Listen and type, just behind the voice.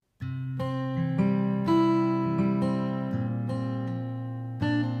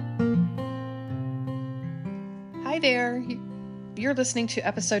there. You're listening to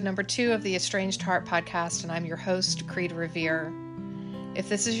episode number 2 of the Estranged Heart podcast, and I'm your host, Creed Revere. If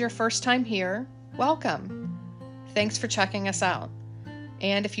this is your first time here, welcome. Thanks for checking us out.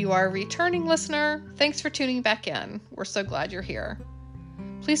 And if you are a returning listener, thanks for tuning back in. We're so glad you're here.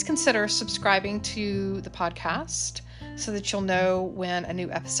 Please consider subscribing to the podcast so that you'll know when a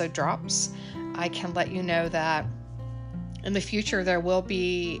new episode drops. I can let you know that in the future there will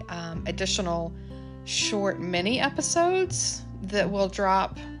be additional short mini episodes that will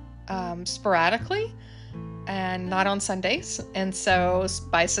drop sporadically and not on Sundays. And so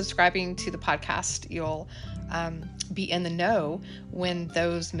by subscribing to the podcast, you'll be in the know when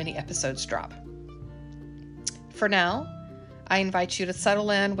those mini episodes drop. For now, I invite you to settle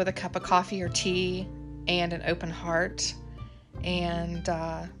in with a cup of coffee or tea and an open heart and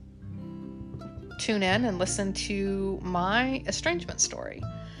tune in and listen to my estrangement story.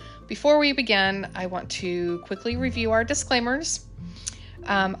 Before we begin, I want to quickly review our disclaimers.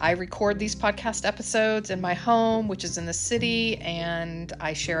 I record these podcast episodes in my home, which is in the city, and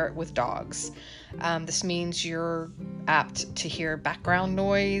I share it with dogs. This means you're apt to hear background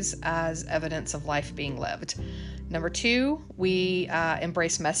noise as evidence of life being lived. Number 2, we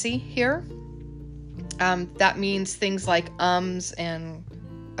embrace messy here. That means things like ums and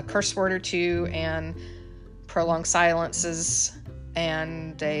a curse word or two and prolonged silences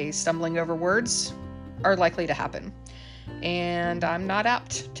and a stumbling over words are likely to happen. And I'm not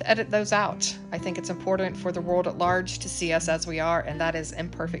apt to edit those out. I think it's important for the world at large to see us as we are, and that is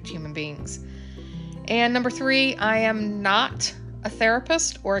imperfect human beings. And number 3, I am not a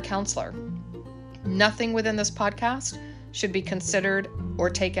therapist or a counselor. Nothing within this podcast should be considered or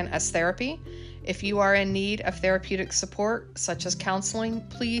taken as therapy. If you are in need of therapeutic support, such as counseling,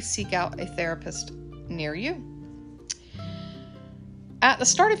 please seek out a therapist near you. At the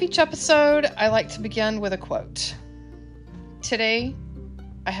start of each episode, I like to begin with a quote. Today,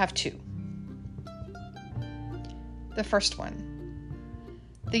 I have 2. The first one.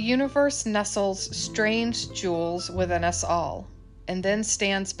 The universe nestles strange jewels within us all, and then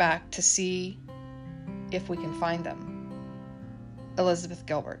stands back to see if we can find them. Elizabeth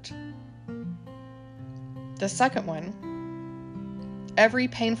Gilbert. The second one. Every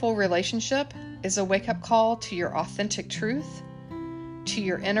painful relationship is a wake-up call to your authentic truth, to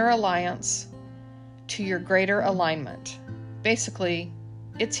your inner alliance, to your greater alignment. Basically,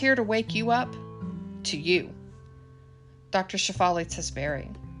 it's here to wake you up to you. Dr. Shefali Tsabary.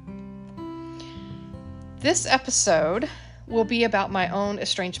 This episode will be about my own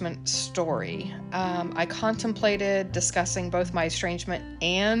estrangement story. I contemplated discussing both my estrangement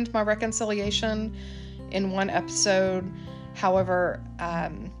and my reconciliation in one episode. However,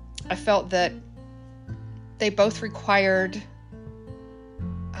 I felt that they both required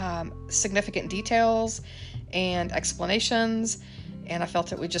significant details and explanations, and I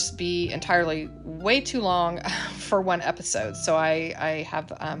felt it would just be entirely way too long for one episode. So I've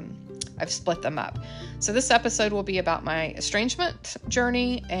split them up. So this episode will be about my estrangement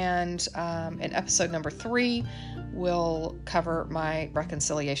journey, and in episode number 3, we'll cover my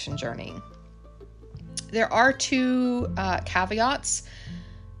reconciliation journey. There are 2 caveats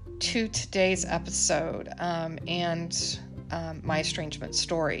to today's episode and my estrangement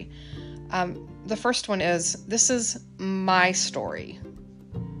story. The first one is, this is my story.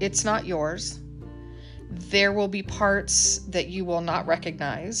 It's not yours. There will be parts that you will not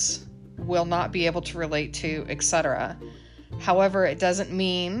recognize, will not be able to relate to, etc. However, it doesn't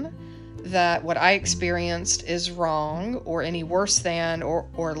mean that what I experienced is wrong or any worse than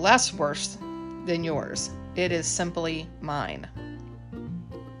or less worse than yours. It is simply mine.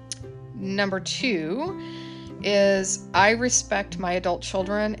 Number 2 is, I respect my adult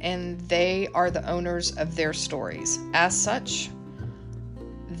children and they are the owners of their stories. As such,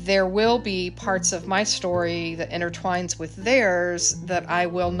 there will be parts of my story that intertwines with theirs that I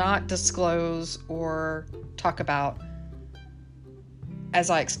will not disclose or talk about as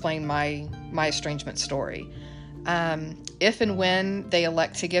I explain my estrangement story. If and when they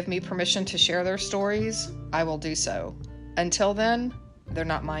elect to give me permission to share their stories, I will do so. Until then, they're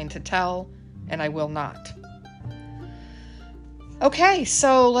not mine to tell, and I will not. Okay,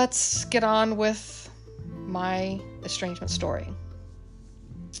 so let's get on with my estrangement story.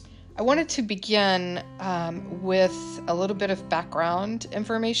 I wanted to begin with a little bit of background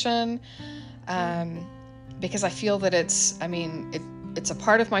information because I feel that it's a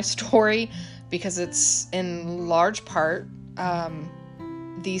part of my story because it's in large part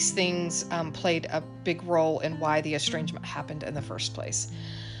these things played a big role in why the estrangement happened in the first place.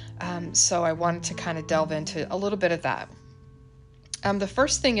 So I wanted to kind of delve into a little bit of that. The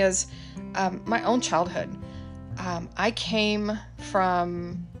first thing is my own childhood. I came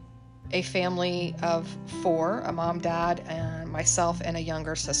from a family of 4, a mom, dad, and myself, and a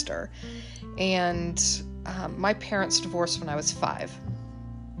younger sister. And my parents divorced when I was 5.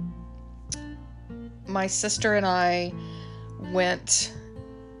 My sister and I went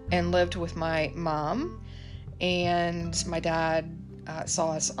and lived with my mom, and my dad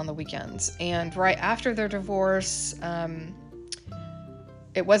saw us on the weekends. And right after their divorce,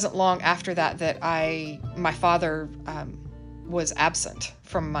 it wasn't long after that my father was absent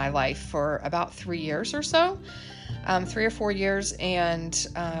from my life for about 3 years or so, 3 or 4 years. And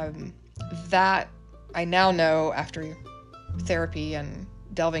that I now know, after therapy and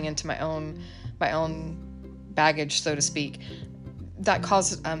delving into my own baggage, so to speak, that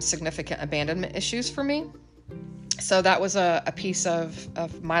caused significant abandonment issues for me. So that was a piece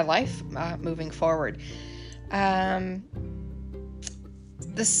of my life moving forward.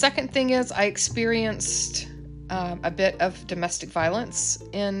 The second thing is I experienced a bit of domestic violence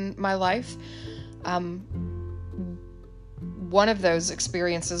in my life. One of those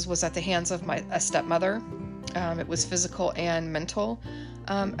experiences was at the hands of a stepmother. It was physical and mental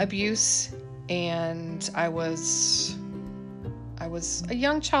abuse, and I was a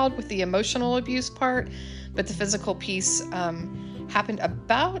young child with the emotional abuse part, but the physical piece happened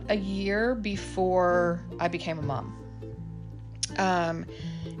about a year before I became a mom. And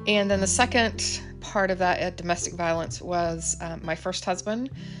then the second part of that domestic violence was my first husband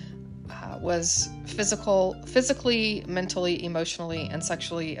was physically, mentally, emotionally, and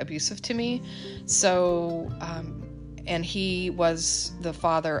sexually abusive to me. So, and he was the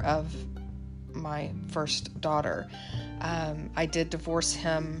father of my first daughter. I did divorce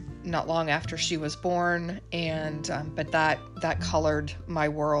him not long after she was born, and but that colored my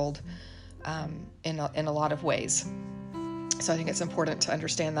world in a lot of ways. So I think it's important to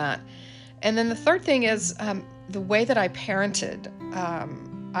understand that. And then the third thing is the way that I parented.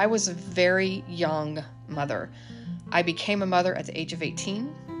 I was a very young mother. I became a mother at the age of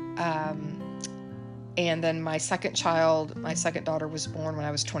 18. And then my second daughter was born when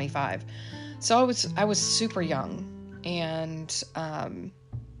I was 25. So I was super young. And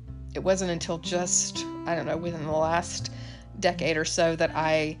it wasn't until just, I don't know, within the last decade or so that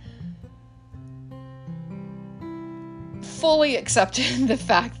I fully accepted the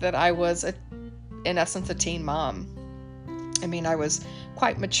fact that I was, in essence, a teen mom. I mean, I was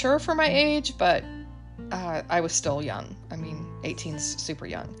quite mature for my age, but I was still young. I mean, 18's super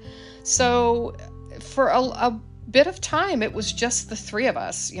young. So for a bit of time, it was just the 3 of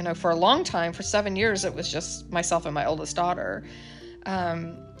us. You know, for a long time, for 7 years, it was just myself and my oldest daughter.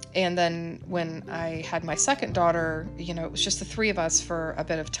 And then when I had my second daughter, you know, it was just the 3 of us for a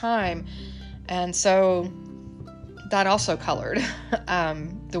bit of time. And so that also colored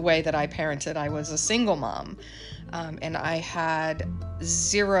the way that I parented. I was a single mom, and I had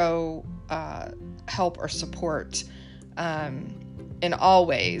zero help or support in all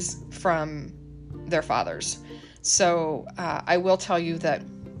ways from their fathers. So I will tell you that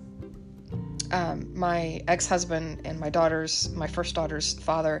my ex-husband and my first daughter's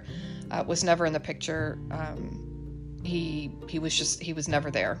father was never in the picture. He was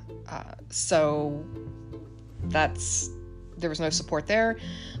never there. So there was no support there.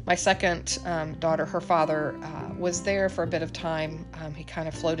 My second daughter, her father was there for a bit of time. He kind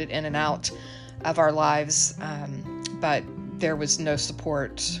of floated in and out of our lives, but there was no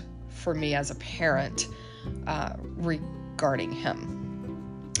support for me as a parent regarding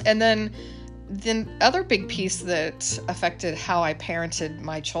him. And then the other big piece that affected how I parented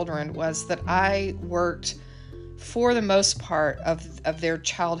my children was that I worked, for the most part of their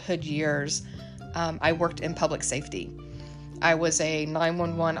childhood years, I worked in public safety. I was a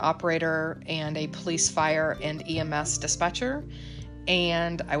 911 operator and a police, fire, and EMS dispatcher,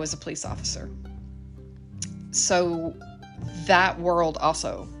 and I was a police officer. So that world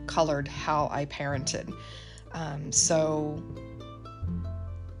also colored how I parented. So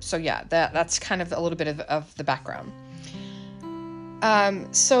yeah, that's kind of a little bit of the background.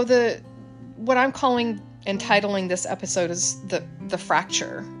 So what I'm entitling this episode is the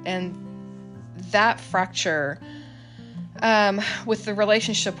fracture, and that fracture with the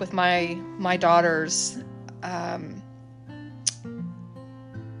relationship with my daughters,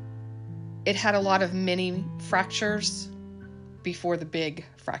 it had a lot of mini fractures before the big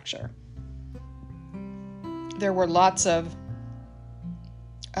fracture. There were lots of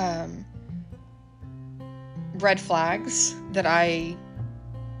red flags that I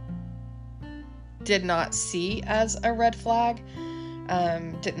did not see as a red flag,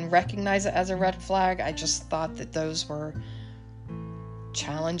 didn't recognize it as a red flag. I just thought that those were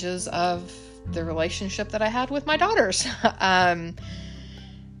challenges of the relationship that I had with my daughters.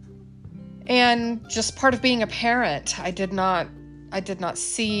 And just part of being a parent, I did not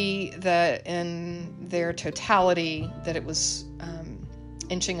see that in their totality that it was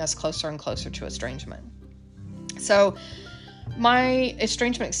inching us closer and closer to estrangement. So my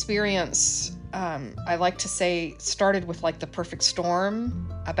estrangement experience, I like to say, started with like the perfect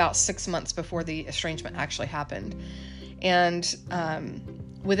storm about 6 months before the estrangement actually happened. And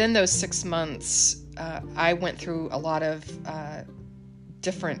within those 6 months, I went through a lot of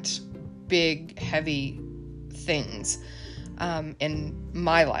different big, heavy things in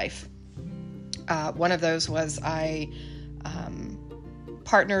my life. One of those was I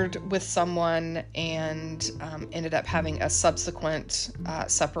partnered with someone and ended up having a subsequent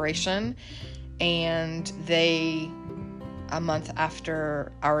separation, and they, a month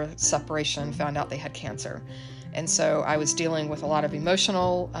after our separation, found out they had cancer. And so I was dealing with a lot of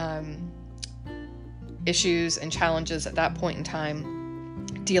emotional issues and challenges at that point in time,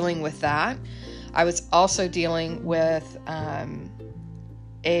 dealing with that. I was also dealing with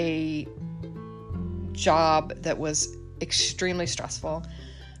a job that was extremely stressful.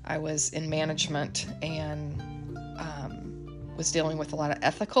 I was in management and was dealing with a lot of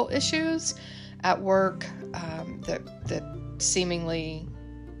ethical issues at work that seemingly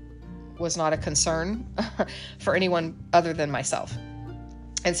was not a concern for anyone other than myself.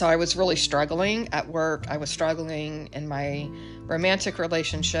 And so I was really struggling at work. I was struggling in my romantic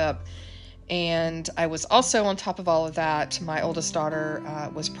relationship. And I was also, on top of all of that, my oldest daughter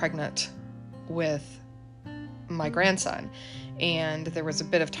was pregnant with my grandson. And there was a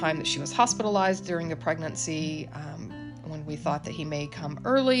bit of time that she was hospitalized during the pregnancy when we thought that he may come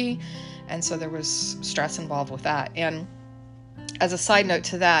early. And so there was stress involved with that. And as a side note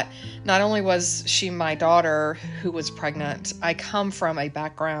to that, not only was she my daughter who was pregnant, I come from a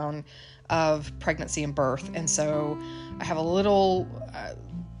background of pregnancy and birth. And so I have a little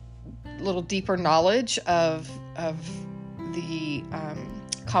deeper knowledge of the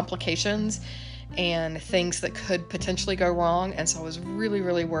complications and things that could potentially go wrong. And so I was really,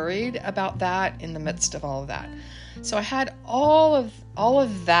 really worried about that in the midst of all of that. So I had all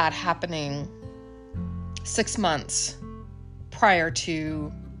of that happening 6 months prior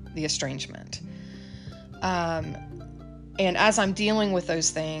to the estrangement. And as I'm dealing with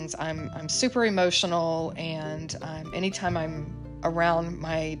those things, I'm super emotional, and anytime I'm around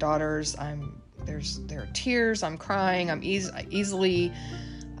my daughters, there are tears, I'm crying, I'm easily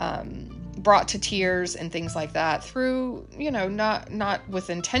brought to tears and things like that through, not with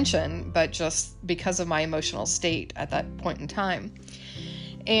intention, but just because of my emotional state at that point in time.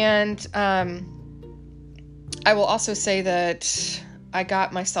 And I will also say that I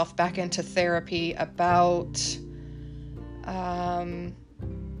got myself back into therapy about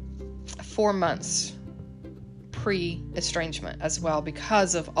 4 months pre-estrangement as well,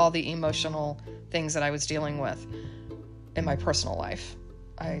 because of all the emotional things that I was dealing with in my personal life.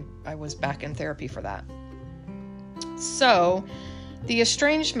 I was back in therapy for that. So the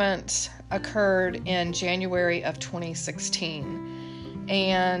estrangement occurred in January of 2016.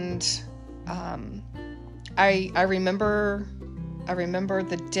 And I remember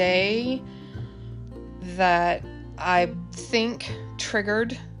the day that I think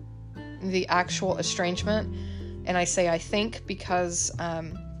triggered the actual estrangement. And I say I think because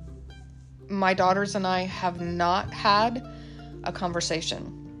my daughters and I have not had a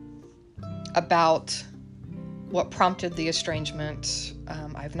conversation about what prompted the estrangement.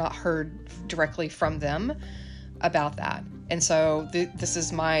 I've not heard directly from them about that. And so this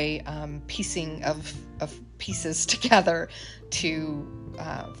is my piecing of pieces together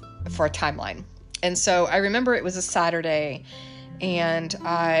for a timeline. And so I remember it was a Saturday, and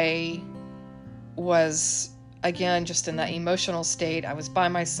I was, again, just in that emotional state. I was by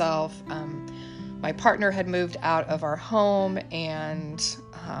myself. My partner had moved out of our home, and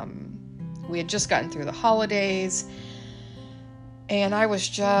we had just gotten through the holidays, and I was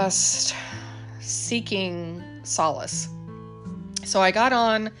just seeking solace. So I got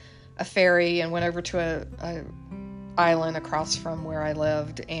on a ferry and went over to a island across from where I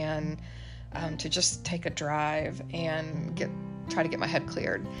lived, and to just take a drive and try to get my head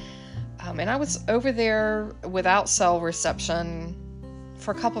cleared. And I was over there without cell reception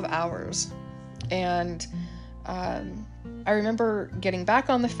for a couple of hours. And I remember getting back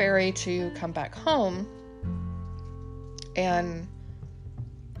on the ferry to come back home, and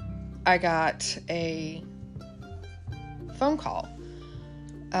I got a phone call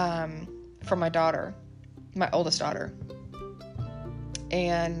from my daughter, my oldest daughter.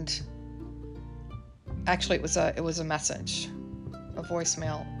 And actually it was a message. a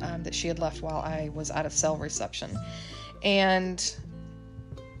voicemail that she had left while I was out of cell reception. And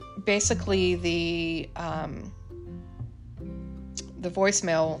basically the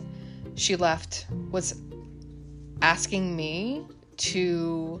voicemail she left was asking me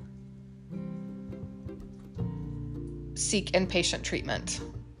to seek inpatient treatment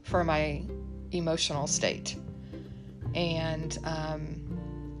for my emotional state. And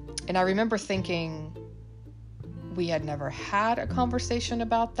I remember thinking we had never had a conversation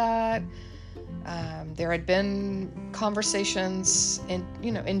about that. There had been conversations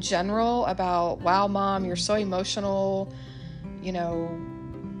in general about, wow, Mom, you're so emotional,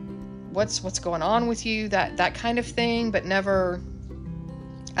 what's going on with you, that kind of thing, but never,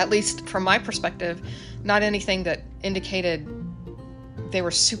 at least from my perspective, not anything that indicated they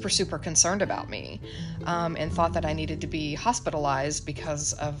were super, super concerned about me, and thought that I needed to be hospitalized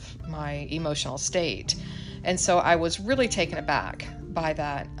because of my emotional state. And so I was really taken aback by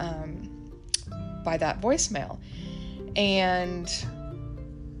that voicemail. And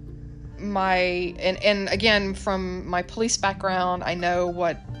and again, from my police background, I know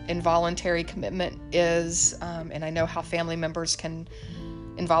what involuntary commitment is, and I know how family members can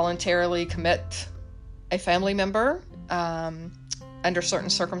involuntarily commit a family member under certain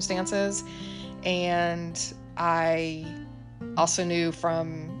circumstances. And I also knew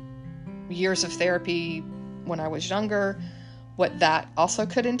from years of therapy when I was younger what that also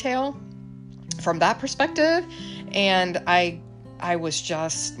could entail from that perspective. And I was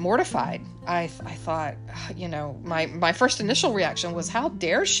just mortified. I thought, my first initial reaction was, how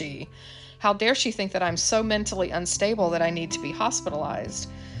dare she think that I'm so mentally unstable that I need to be hospitalized?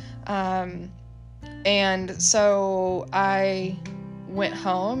 And so I went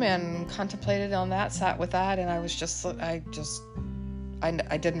home and contemplated on that, sat with that, and I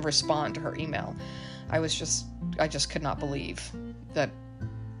didn't respond to her email. I just could not believe that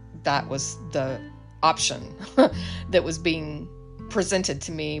was the option that was being presented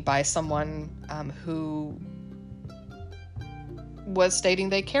to me by someone who was stating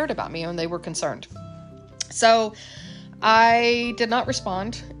they cared about me and they were concerned. So I did not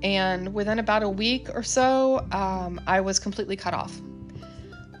respond, and within about a week or so, I was completely cut off.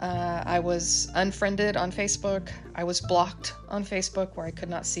 I was unfriended on Facebook. I was blocked on Facebook, where I could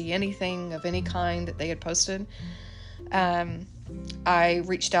not see anything of any kind that they had posted. I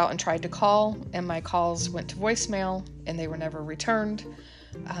reached out and tried to call, and my calls went to voicemail, and they were never returned.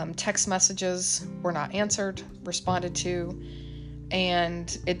 Text messages were not answered, responded to,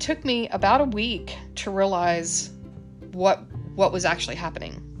 and it took me about a week to realize what was actually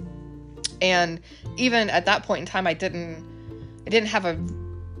happening. And even at that point in time, I didn't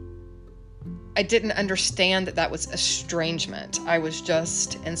understand that was estrangement. I was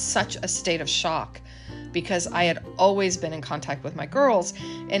just in such a state of shock because I had always been in contact with my girls,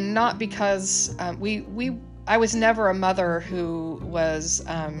 and not because I was never a mother who was,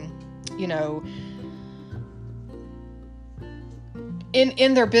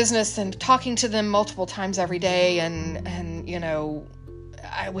 in their business and talking to them multiple times every day, and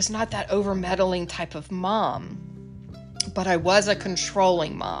I was not that over-meddling type of mom, but I was a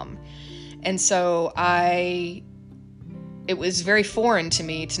controlling mom. And so it was very foreign to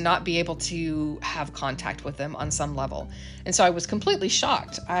me to not be able to have contact with them on some level. And so I was completely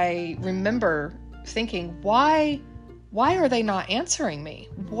shocked. I remember thinking, why are they not answering me?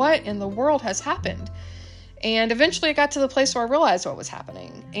 What in the world has happened? And eventually I got to the place where I realized what was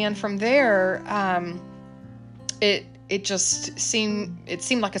happening. And from there, it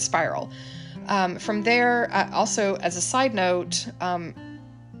seemed like a spiral. From there, also as a side note,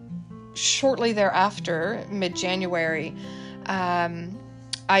 shortly thereafter, mid-January,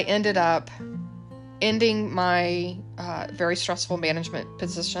 I ended up ending my very stressful management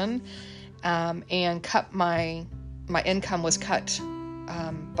position, and cut my income was cut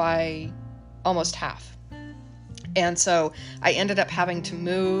by almost half. And so I ended up having to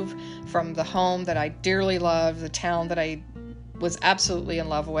move from the home that I dearly loved, the town that I was absolutely in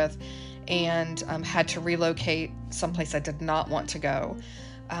love with, and had to relocate someplace I did not want to go.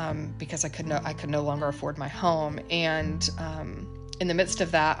 Because I could no longer afford my home. And in the midst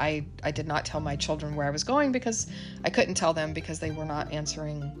of that, I did not tell my children where I was going, because I couldn't tell them because they were not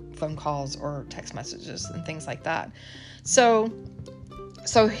answering phone calls or text messages and things like that. So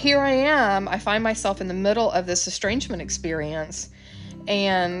here I am. I find myself in the middle of this estrangement experience,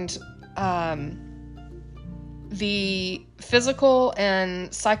 and the physical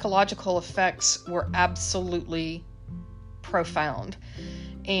and psychological effects were absolutely profound.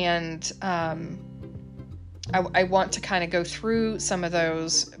 And I want to kind of go through some of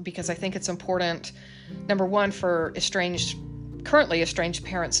those, because I think it's important, number one, for estranged currently estranged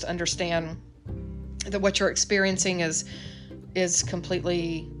parents to understand that what you're experiencing is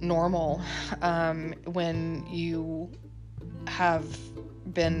completely normal when you have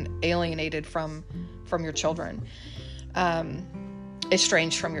been alienated from your children,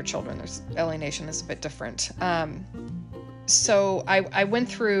 estranged from your children. There's alienation is a bit different. So I went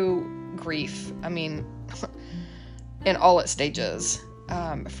through grief, I mean, in all its stages,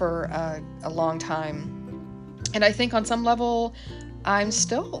 for a long time. And I think on some level, I'm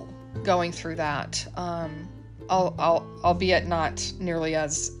still going through that, albeit not nearly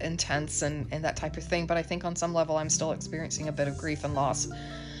as intense and that type of thing. But I think on some level, I'm still experiencing a bit of grief and loss.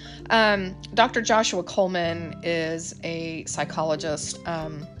 Dr. Joshua Coleman is a psychologist,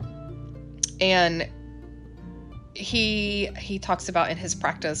 and he talks about in his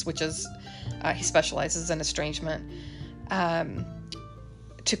practice, which is he specializes in estrangement.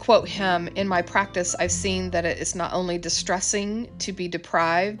 To quote him, "In my practice, I've seen that it is not only distressing to be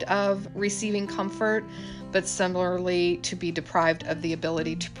deprived of receiving comfort, but similarly to be deprived of the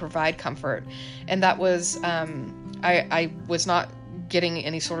ability to provide comfort." And that was, I was not getting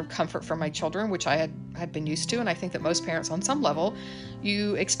any sort of comfort from my children, which I had been used to. And I think that most parents on some level,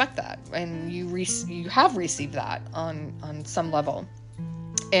 you expect that, and you have received that on some level.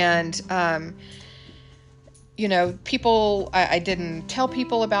 And, people, I didn't tell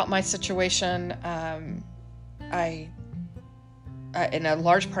people about my situation. And a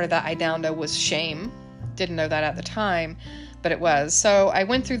large part of that I now know was shame. Didn't know that at the time, but it was. So I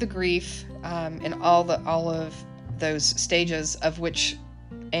went through the grief, in all of those stages, of which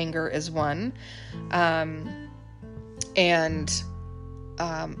anger is one, and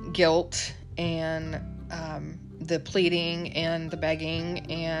guilt, and the pleading and the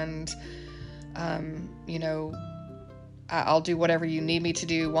begging, and I'll do whatever you need me to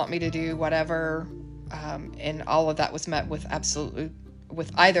do, want me to do, whatever, and all of that was met with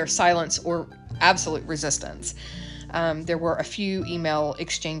either silence or absolute resistance. There were a few email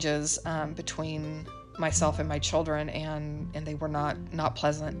exchanges between myself and my children, and they were not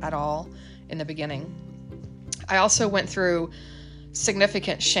pleasant at all in the beginning. I also went through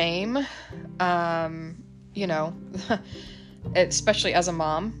significant shame, especially as a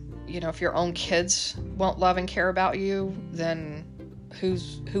mom. If your own kids won't love and care about you, then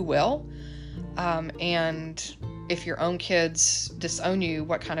who will? And if your own kids disown you,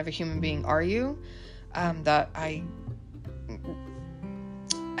 what kind of a human being are you? That I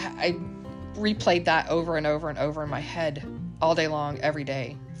replayed that over and over and over in my head all day long, every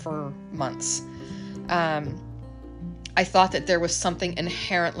day for months. I thought that there was something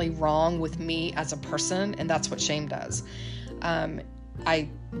inherently wrong with me as a person, and that's what shame does.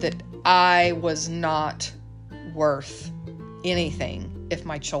 That I was not worth anything if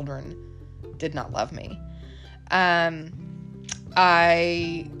my children did not love me. I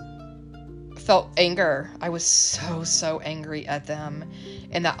felt anger. I was so angry at them,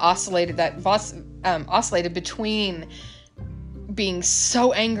 and that oscillated between being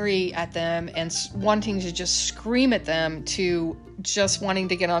so angry at them and wanting to just scream at them, to just wanting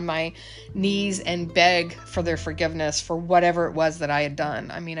to get on my knees and beg for their forgiveness for whatever it was that I had done.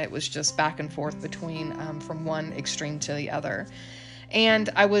 I mean, it was just back and forth between from one extreme to the other. And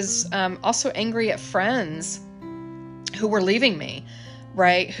I was also angry at friends who were leaving me,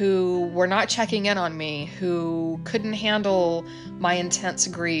 right? Who were not checking in on me, who couldn't handle my intense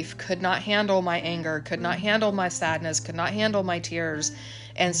grief, could not handle my anger, could not handle my sadness, could not handle my tears.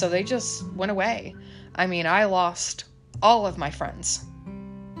 And so they just went away. I mean, I lost all of my friends.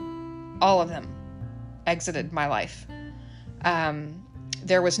 All of them exited my life.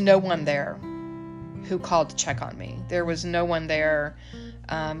 There was no one there who called to check on me. There was no one there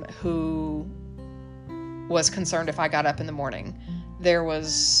who was concerned if I got up in the morning. There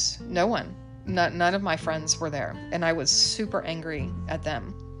was no one. None of my friends were there. And I was super angry at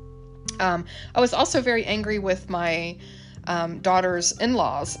them. I was also very angry with my daughter's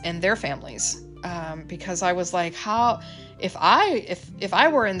in-laws and their families. Because I was like, if I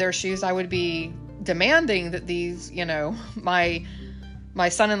were in their shoes, I would be demanding that these, my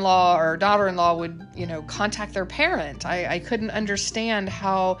son-in-law or daughter-in-law would, contact their parent. I couldn't understand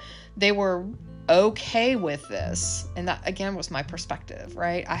how they were okay with this. And that, again, was my perspective,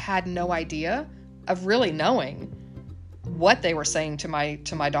 right? I had no idea of really knowing what they were saying to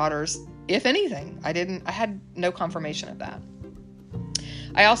my daughters, if anything. I had no confirmation of that.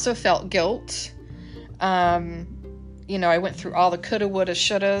 I also felt guilt. I went through all the coulda, woulda,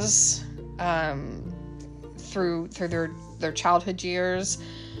 shouldas, through their childhood years,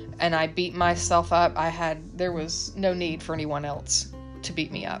 and I beat myself up. There was no need for anyone else to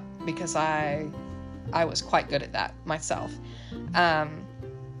beat me up, because I I was quite good at that myself.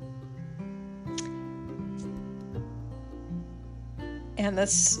 And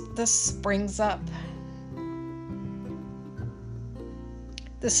this brings up,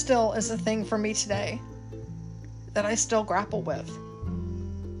 this still is a thing for me today that I still grapple with,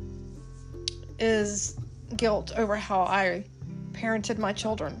 is guilt over how I parented my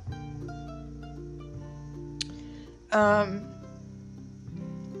children.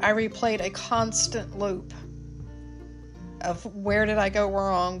 I replayed a constant loop of where did I go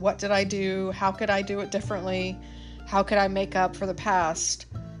wrong? What did I do? How could I do it differently? How could I make up for the past?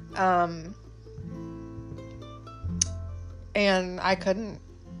 And I couldn't.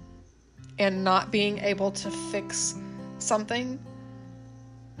 And not being able to fix something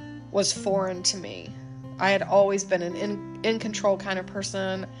was foreign to me. I had always been an in control kind of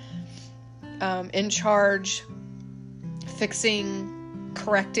person, in charge, fixing,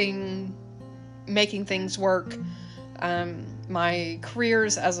 correcting, making things work. My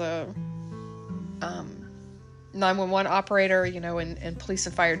careers as a 911 operator, in police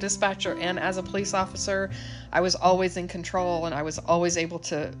and fire dispatcher, and as a police officer, I was always in control, and I was always able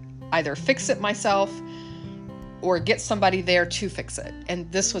to either fix it myself or get somebody there to fix it.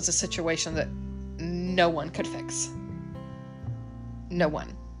 And this was a situation that no one could fix. No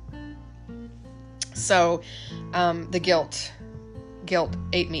one. So the guilt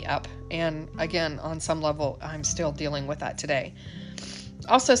ate me up. And again, on some level, I'm still dealing with that today.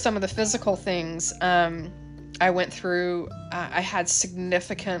 Also, some of the physical things I went through, I had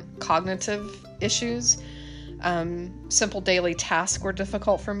significant cognitive issues. Simple daily tasks were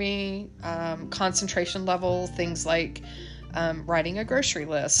difficult for me. Concentration level, things like writing a grocery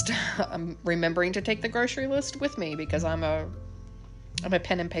list. Remembering to take the grocery list with me because I'm a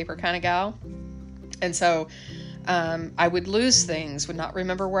pen and paper kind of gal. And so I would lose things, would not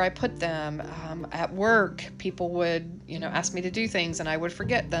remember where I put them. At work, people would, ask me to do things and I would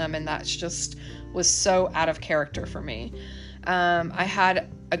forget them. And that just was so out of character for me. I had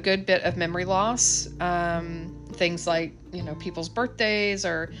a good bit of memory loss. Things like, people's birthdays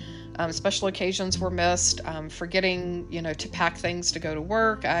or special occasions were missed. Forgetting, to pack things to go to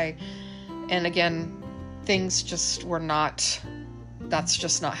work. And again, things just were not... That's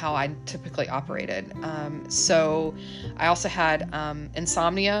just not how I typically operated. So I also had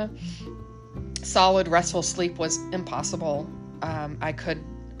insomnia. Solid, restful sleep was impossible. I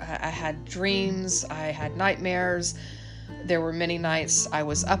had dreams. I had nightmares. There were many nights I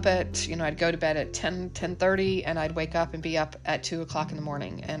was up at, I'd go to bed at 10:30, and I'd wake up and be up at 2 o'clock in the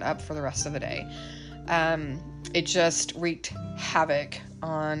morning and up for the rest of the day. It just wreaked havoc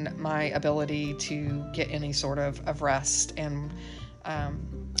on my ability to get any sort of rest. And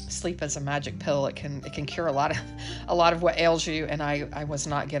sleep is a magic pill. It can cure a lot of what ails you, and I was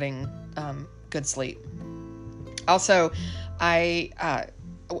not getting good sleep. Also, I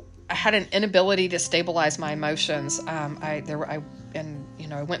had an inability to stabilize my emotions. I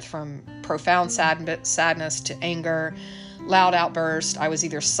went from profound sadness to anger, loud outburst. I was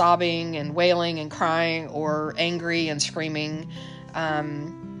either sobbing and wailing and crying or angry and screaming.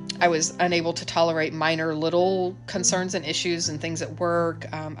 I was unable to tolerate minor little concerns and issues and things at work.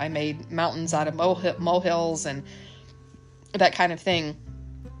 I made mountains out of molehills and that kind of thing.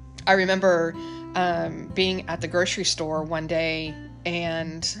 I remember being at the grocery store one day,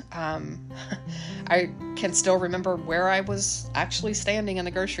 and I can still remember where I was actually standing in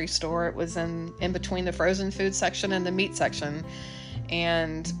the grocery store. It was in between the frozen food section and the meat section.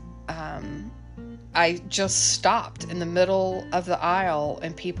 And I just stopped in the middle of the aisle,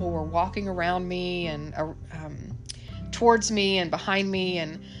 and people were walking around me and towards me and behind me.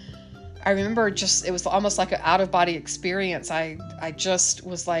 And I remember it was almost like an out-of-body experience. I just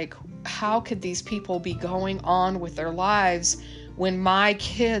was like, how could these people be going on with their lives when my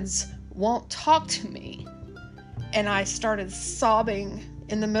kids won't talk to me? And I started sobbing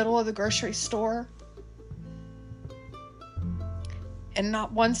in the middle of the grocery store. And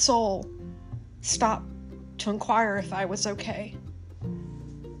not one soul stopped to inquire if I was okay.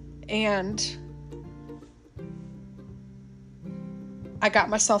 And I got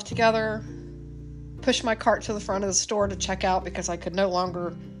myself together, pushed my cart to the front of the store to check out because I could no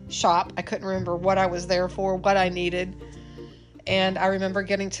longer shop. I couldn't remember what I was there for, what I needed. And I remember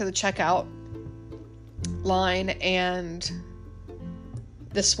getting to the checkout line, and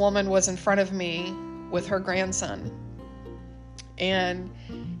this woman was in front of me with her grandson. And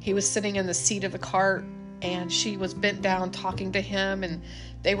he was sitting in the seat of the cart, and she was bent down talking to him, and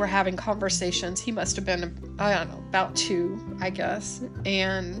they were having conversations. He must have been, I don't know, about 2, I guess.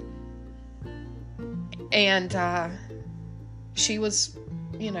 And she was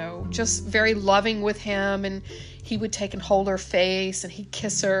just very loving with him, and he would take and hold her face and he'd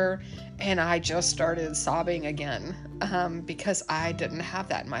kiss her, and I just started sobbing again, because I didn't have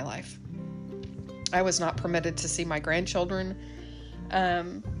that in my life. I was not permitted to see my grandchildren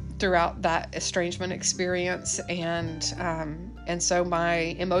throughout that estrangement experience, and so my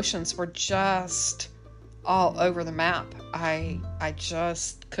emotions were just all over the map. I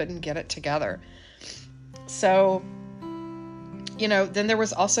just couldn't get it together. So, then there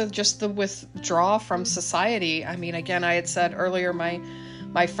was also just the withdrawal from society. I mean, again, I had said earlier,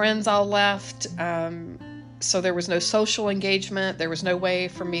 my friends all left, so there was no social engagement. There was no way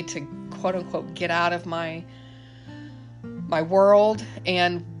for me to, quote unquote, get out of my world,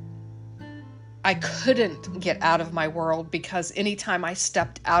 and I couldn't get out of my world because anytime I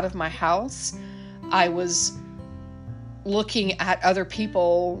stepped out of my house, I was looking at other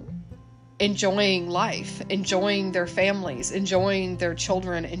people enjoying life, enjoying their families, enjoying their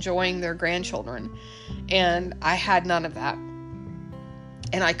children, enjoying their grandchildren. And I had none of that.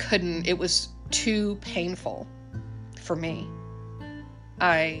 And I couldn't, it was too painful for me.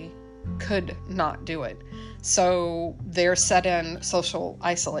 I could not do it. So there set in social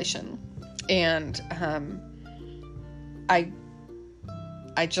isolation. And I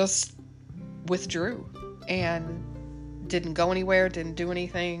just withdrew and didn't go anywhere, didn't do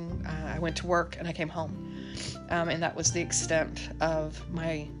anything. I went to work and I came home. And that was the extent of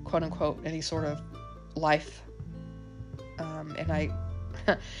my, quote unquote, any sort of life. And I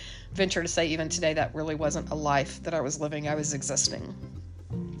venture to say even today that really wasn't a life that I was living. I was existing.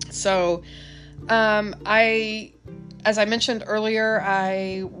 So as I mentioned earlier,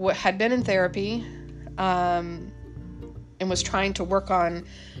 I had been in therapy and was trying to work on,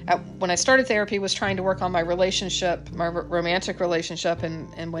 when I started therapy, was trying to work on my relationship, my romantic relationship,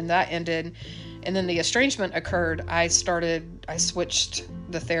 and when that ended, and then the estrangement occurred, I switched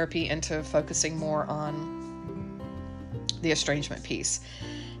the therapy into focusing more on the estrangement piece.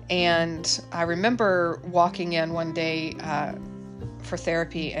 And I remember walking in one day for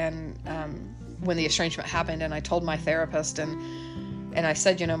therapy, and when the estrangement happened, and I told my therapist, and I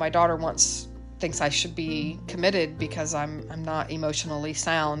said, my daughter thinks I should be committed because I'm not emotionally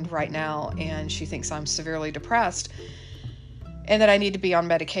sound right now, and she thinks I'm severely depressed and that I need to be on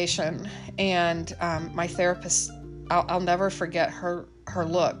medication. And my therapist, I'll never forget her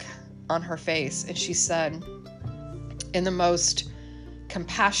look on her face, and she said, in the most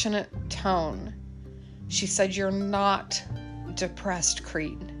compassionate tone, she said, "You're not depressed,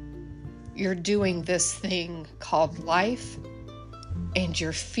 Creed. You're doing this thing called life, and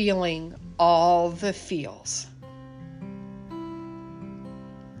you're feeling all the feels."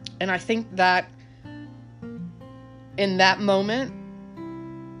 And I think that in that moment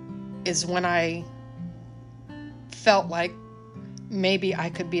is when I felt like maybe I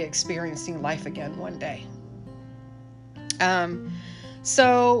could be experiencing life again one day.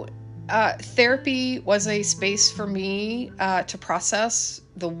 So therapy was a space for me to process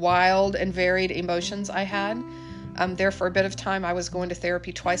the wild and varied emotions I had. There for a bit of time, I was going to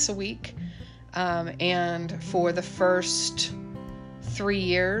therapy twice a week. And for the first 3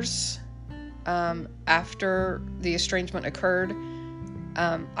 years after the estrangement occurred,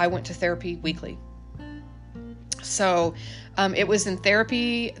 I went to therapy weekly. So it was in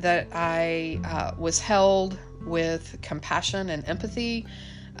therapy that I was held with compassion and empathy.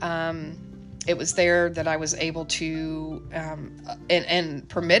 It was there that I was able to and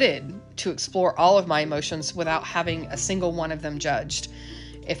permitted to explore all of my emotions without having a single one of them judged.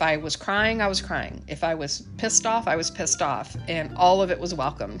 If I was crying, I was crying. If I was pissed off, I was pissed off, and all of it was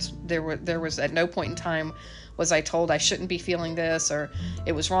welcomed. There was at no point in time was I told I shouldn't be feeling this, or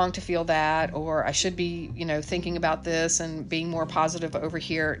it was wrong to feel that, or I should be, thinking about this and being more positive over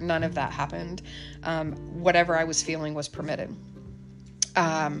here. None of that happened. Whatever I was feeling was permitted.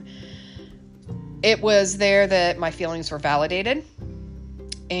 It was there that my feelings were validated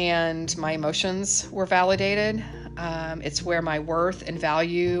and my emotions were validated. It's where my worth and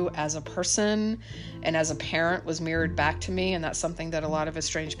value as a person and as a parent was mirrored back to me, and that's something that a lot of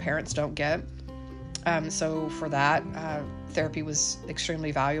estranged parents don't get. So for that, therapy was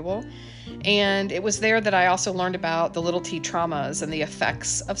extremely valuable. And it was there that I also learned about the little T traumas and the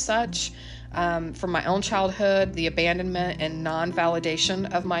effects of such. From my own childhood, the abandonment and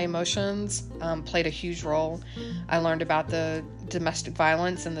non-validation of my emotions played a huge role. I learned about the domestic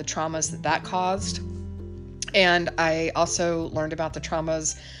violence and the traumas that caused. And I also learned about the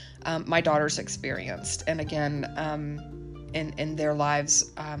traumas my daughters experienced. And again, in their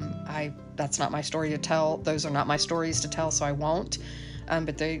lives, that's not my story to tell. Those are not my stories to tell, so I won't.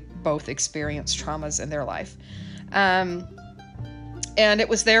 But they both experienced traumas in their life. And it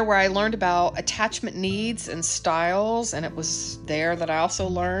was there where I learned about attachment needs and styles. And it was there that I also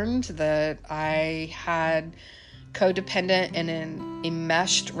learned that I had codependent and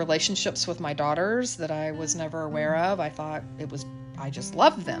enmeshed relationships with my daughters that I was never aware of. I thought I just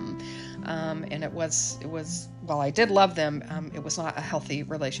loved them. And it was, while I did love them, it was not a healthy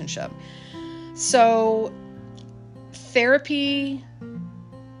relationship. So therapy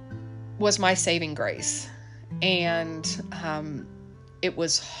was my saving grace. And, it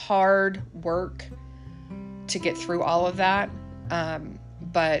was hard work to get through all of that.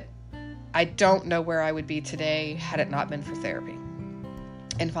 But I don't know where I would be today had it not been for therapy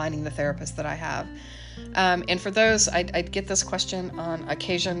and finding the therapist that I have. And for those, I'd get this question on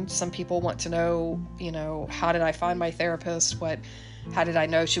occasion. Some people want to know, how did I find my therapist? How did I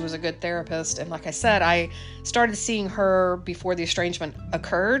know she was a good therapist? And like I said, I started seeing her before the estrangement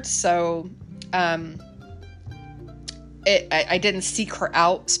occurred. So, I didn't seek her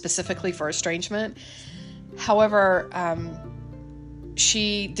out specifically for estrangement. However,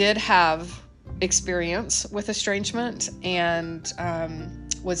 she did have experience with estrangement and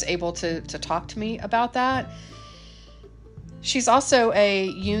was able to talk to me about that. She's also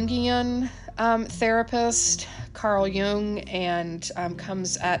a Jungian therapist, Carl Jung, and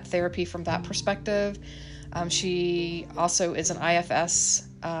comes at therapy from that perspective. She also is an IFS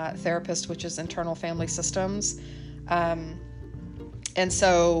therapist, which is internal family systems. And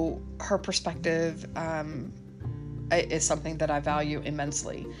so her perspective is something that I value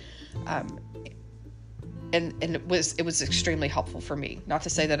immensely. And it was extremely helpful for me. Not to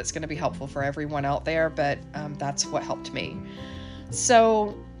say that it's going to be helpful for everyone out there, but that's what helped me.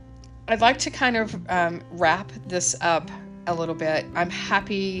 So I'd like to kind of wrap this up a little bit. I'm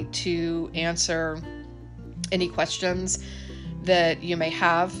happy to answer any questions that you may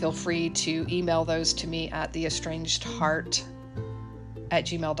have. Feel free to email those to me at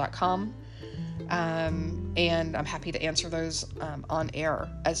theestrangedheart@gmail.com. And I'm happy to answer those on air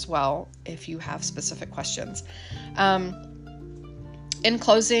as well if you have specific questions. In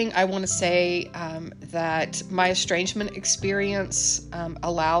closing, I want to say that my estrangement experience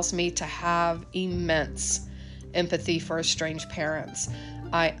allows me to have immense empathy for estranged parents.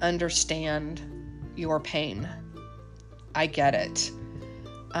 I understand your pain. I get it.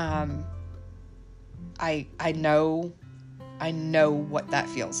 I know what that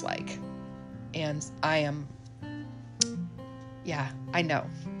feels like. And I know.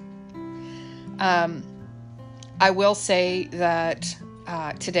 I will say that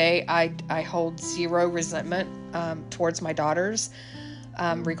today I hold zero resentment towards my daughters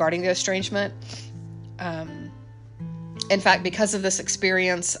regarding the estrangement. In fact, because of this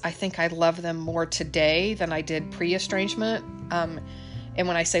experience, I think I love them more today than I did pre-estrangement. And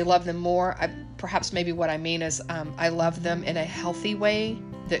when I say love them more, perhaps maybe what I mean is I love them in a healthy way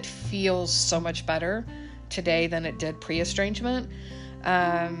that feels so much better today than it did pre-estrangement.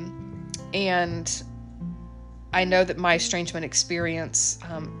 And I know that my estrangement experience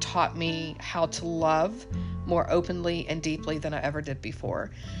taught me how to love more openly and deeply than I ever did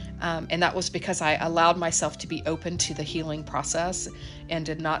before. And that was because I allowed myself to be open to the healing process and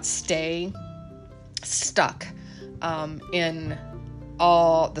did not stay stuck in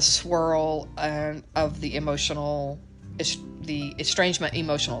all the swirl of the estrangement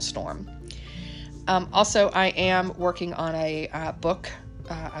emotional storm. Also, I am working on a book,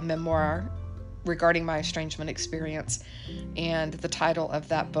 a memoir regarding my estrangement experience, and the title of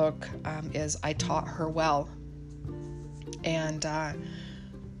that book is I Taught Her Well. And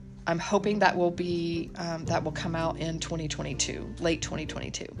I'm hoping that will come out in 2022, late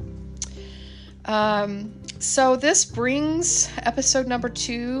 2022. So this brings episode number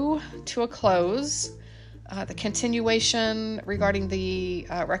 2 to a close. The continuation regarding the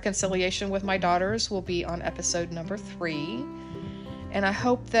reconciliation with my daughters will be on episode number 3. And I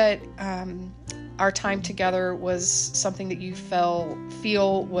hope that our time together was something that you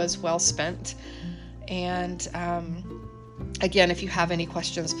feel was well spent. And again, if you have any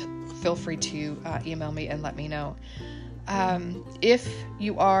questions, feel free to email me and let me know. If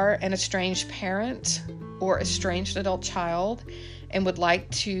you are an estranged parent or estranged adult child and would like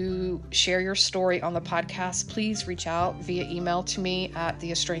to share your story on the podcast, please reach out via email to me at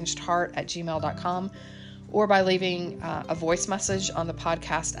theestrangedheart@gmail.com or by leaving a voice message on the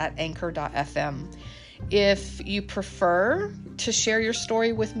podcast at anchor.fm. If you prefer to share your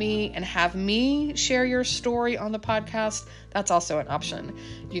story with me and have me share your story on the podcast, that's also an option.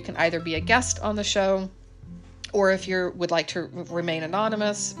 You can either be a guest on the show, or if you would like to remain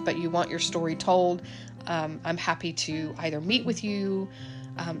anonymous, but you want your story told, I'm happy to either meet with you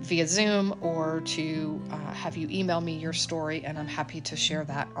via Zoom, or to have you email me your story, and I'm happy to share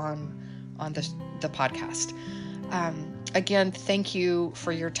that on the podcast. Again, thank you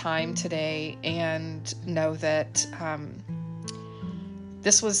for your time today, and know that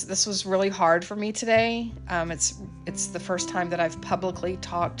this was really hard for me today. It's the first time that I've publicly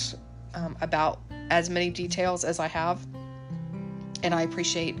talked about as many details as I have, and I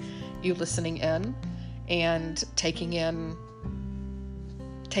appreciate you listening in and taking in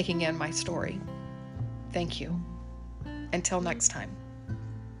my story. Thank you. Until next time.